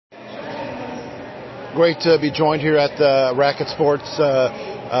Great to be joined here at the Racket Sports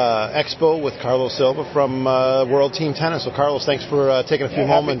Expo with Carlos Silva from World Team Tennis. So, Carlos, thanks for taking a few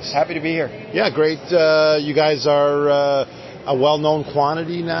moments. Happy to be here. Yeah, great. You guys are a well-known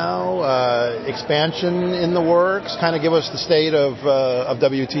quantity now. Expansion in the works. Kind of give us the state of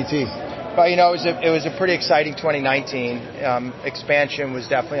WTT. Well, it was a pretty exciting 2019. Expansion was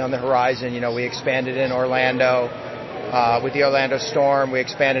definitely on the horizon. We expanded in Orlando with the Orlando Storm. We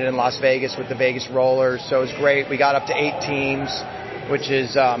expanded in Las Vegas with the Vegas Rollers. So it was great. We got up to 8 teams, which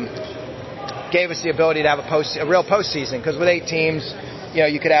is gave us the ability to have a real postseason. Because with 8 teams,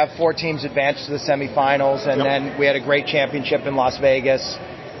 you could have 4 teams advance to the semifinals, and then we had a great championship in Las Vegas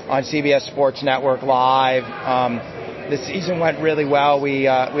on CBS Sports Network Live. The season went really well. We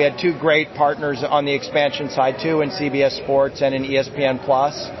had 2 great partners on the expansion side too, in CBS Sports and in ESPN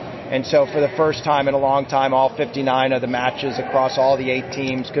Plus. And so for the first time in a long time, all 59 of the matches across all the 8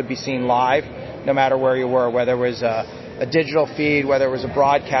 teams could be seen live, no matter where you were, whether it was a digital feed, whether it was a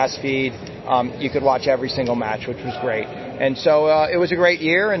broadcast feed. You could watch every single match, which was great. And so it was a great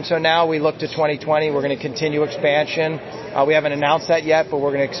year. And so now we look to 2020. We're going to continue expansion. We haven't announced that yet, but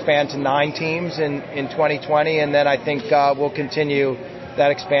we're going to expand to 9 teams in 2020. And then I think we'll continue that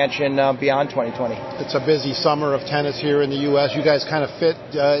expansion beyond 2020. It's a busy summer of tennis here in the U.S. You guys kind of fit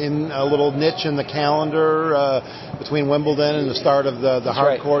in a little niche in the calendar between Wimbledon and the start of the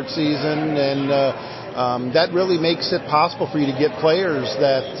hard court season. And that really makes it possible for you to get players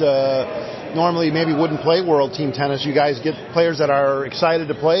that normally maybe wouldn't play World Team Tennis. You guys get players that are excited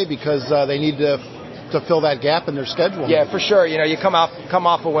to play because they need to fill that gap in their schedule. Yeah, for sure. You come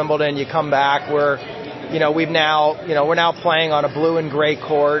off of Wimbledon, you come back. We're now playing on a blue and gray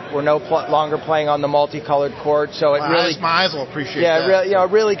court. We're no longer playing on the multicolored court. So my eyes will appreciate that. Yeah,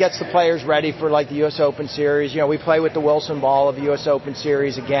 it really gets the players ready for like the U.S. Open Series. We play with the Wilson ball of the U.S. Open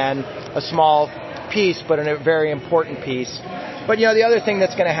Series again, a small piece, but a very important piece. But the other thing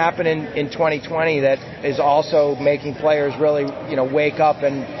that's going to happen in 2020 that is also making players really wake up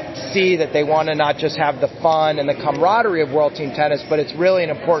and see that they want to not just have the fun and the camaraderie of World Team Tennis, but it's really an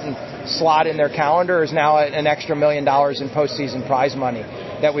important slot in their calendar is now an extra $1 million in postseason prize money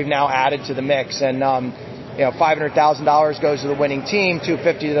that we've now added to the mix. And $500,000 goes to the winning team,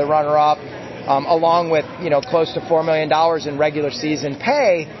 $250,000 to the runner-up, along with close to $4 million in regular season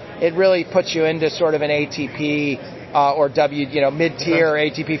pay. It really puts you into sort of an ATP or mid-tier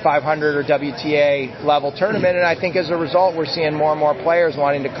ATP 500 or WTA level tournament. And I think as a result, we're seeing more and more players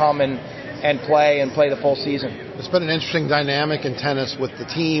wanting to come and play the full season. It's been an interesting dynamic in tennis with the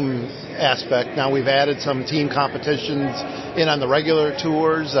team aspect. Now we've added some team competitions in on the regular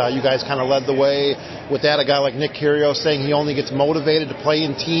tours. You guys kind of led the way with that. A guy like Nick Kyrgios saying he only gets motivated to play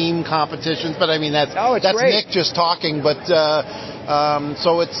in team competitions. But I mean, that's great. Nick just talking. But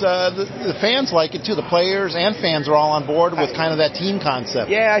so it's the fans like it too. The players and fans are all on board with kind of that team concept.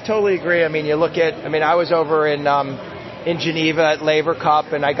 Yeah, I totally agree. I mean, I was over in Geneva at Laver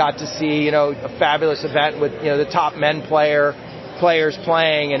Cup, and I got to see a fabulous event with the top men players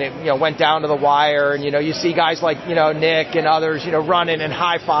playing, and it went down to the wire, and you see guys like Nick and others running and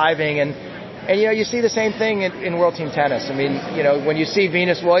high-fiving, and you see the same thing in World Team Tennis. I mean, when you see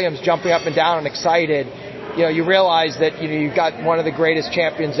Venus Williams jumping up and down and excited, you realize that you've got one of the greatest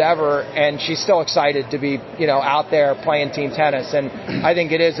champions ever, and she's still excited to be out there playing team tennis. And I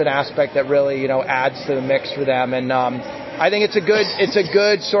think it is an aspect that really adds to the mix for them. And I think it's a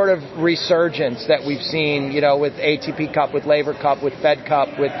good sort of resurgence that we've seen with ATP Cup, with Laver Cup, with Fed Cup,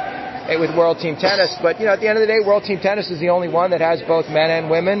 with World Team Tennis. But at the end of the day, World Team Tennis is the only one that has both men and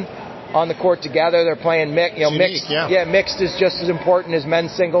women on the court together. They're playing mixed. Yeah, mixed is just as important as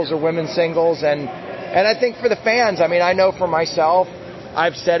men's singles or women's singles. And I think for the fans, I mean, I know for myself,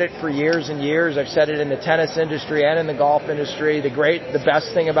 I've said it for years and years. I've said it in the tennis industry and in the golf industry. The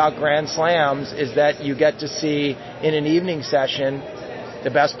best thing about Grand Slams is that you get to see in an evening session the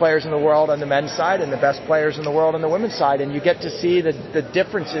best players in the world on the men's side and the best players in the world on the women's side. And you get to see the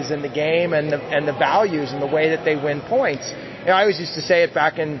differences in the game and the values and the way that they win points. I always used to say it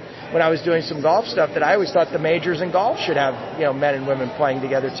back when I was doing some golf stuff that I always thought the majors in golf should have men and women playing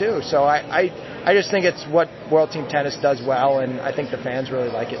together too. So I just think it's what World Team Tennis does well, and I think the fans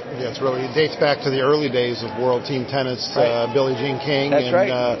really like it. Yeah, it dates back to the early days of World Team Tennis. Right. Billie Jean King. That's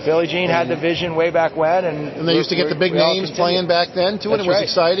right. Billie Jean had the vision way back when, and they used to get the big names playing back then too, and it was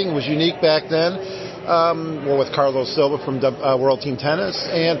exciting. It was unique back then. With Carlos Silva from World Team Tennis.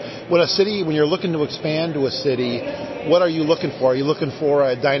 And when you're looking to expand to a city, what are you looking for? Are you looking for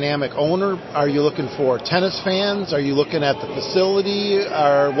a dynamic owner? Are you looking for tennis fans? Are you looking at the facility?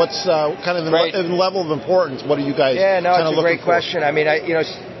 Or what's kind of in level of importance? What are you guys? Yeah, no, it's a great question. I mean,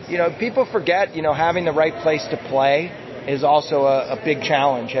 people forget, having the right place to play is also a big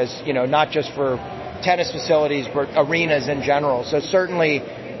challenge, as, not just for tennis facilities, but arenas in general. So certainly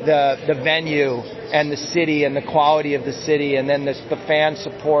the venue and the city and the quality of the city, and then the fan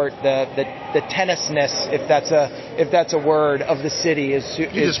support, the tennisness, if that's a word, of the city is. You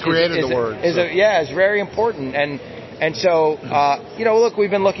just created the word. Is very important. And so, look, we've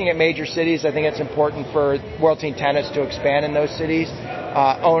been looking at major cities. I think it's important for World Team Tennis to expand in those cities.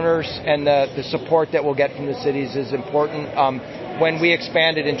 Owners and the support that we'll get from the cities is important. When we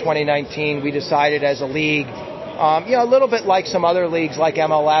expanded in 2019, we decided as a league, a little bit like some other leagues like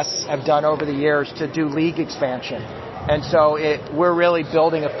MLS have done over the years, to do league expansion. And so we're really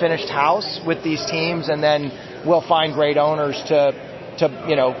building a finished house with these teams, and then we'll find great owners to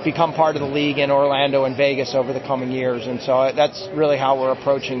become part of the league in Orlando and Vegas over the coming years. And so that's really how we're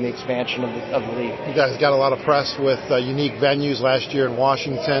approaching the expansion of the league. You guys got a lot of press with unique venues last year in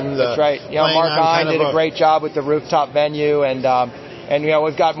Washington. That's right. Mark Hine did a great job with the rooftop venue, and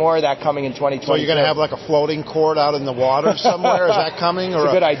we've got more of that coming in 2020. So you're going to have like a floating court out in the water somewhere? Is that coming? It's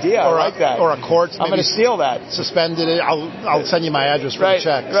a good idea. I like that. Or a court. I'm going to steal that. Suspended. I'll send you my address for the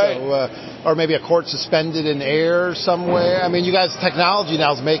check. Right. So, or maybe a court suspended in air somewhere. I mean, you guys, technology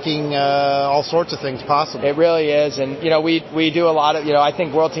now is making all sorts of things possible. It really is, and we do a lot of. I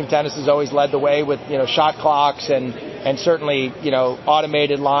think World Team Tennis has always led the way with shot clocks and certainly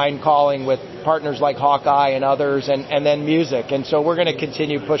automated line calling with partners like Hawkeye and others, and then music. And so we're going to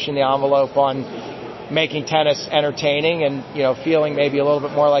continue pushing the envelope on making tennis entertaining and feeling maybe a little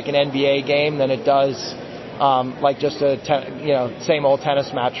bit more like an NBA game than it does like just a same old tennis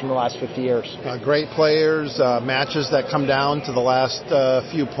match from the last 50 years. Great players, matches that come down to the last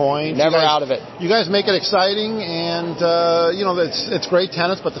few points. Never out of it. You guys make it exciting, and it's great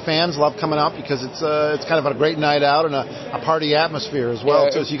tennis, but the fans love coming out because it's kind of a great night out and a party atmosphere as well.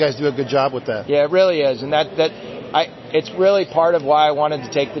 Yeah, so you guys do a good job with that. Yeah, it really is, and it's really part of why I wanted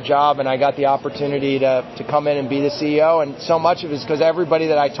to take the job, and I got the opportunity to come in and be the CEO. And so much of it is because everybody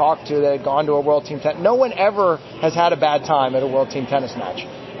that I talked to that had gone to a World Team Tennis, no one ever has had a bad time at a World Team Tennis match.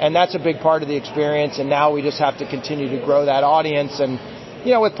 And that's a big part of the experience, and now we just have to continue to grow that audience. And,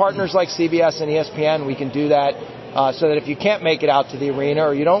 with partners like CBS and ESPN, we can do that so that if you can't make it out to the arena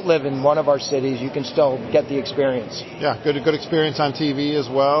or you don't live in one of our cities, you can still get the experience. Yeah, good experience on TV as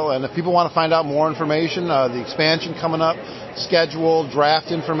well. And if people want to find out more information, the expansion coming up, schedule,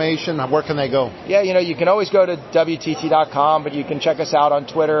 draft information, where can they go? Yeah, you can always go to WTT.com, but you can check us out on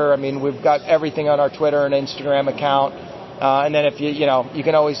Twitter. I mean, we've got everything on our Twitter and Instagram account. And then if you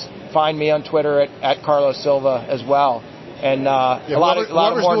can always find me on Twitter at Carlos Silva as well. And a lot of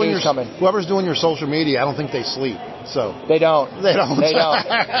more news coming. Whoever's doing your social media, I don't think they sleep. So They don't.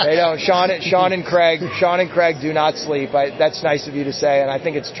 Sean and Craig do not sleep. That's nice of you to say, and I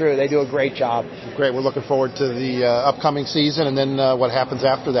think it's true. They do a great job. Great. We're looking forward to the upcoming season, and then what happens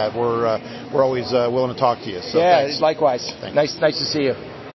after that. We're always willing to talk to you. So yeah, thanks. Likewise. Thanks. Nice to see you.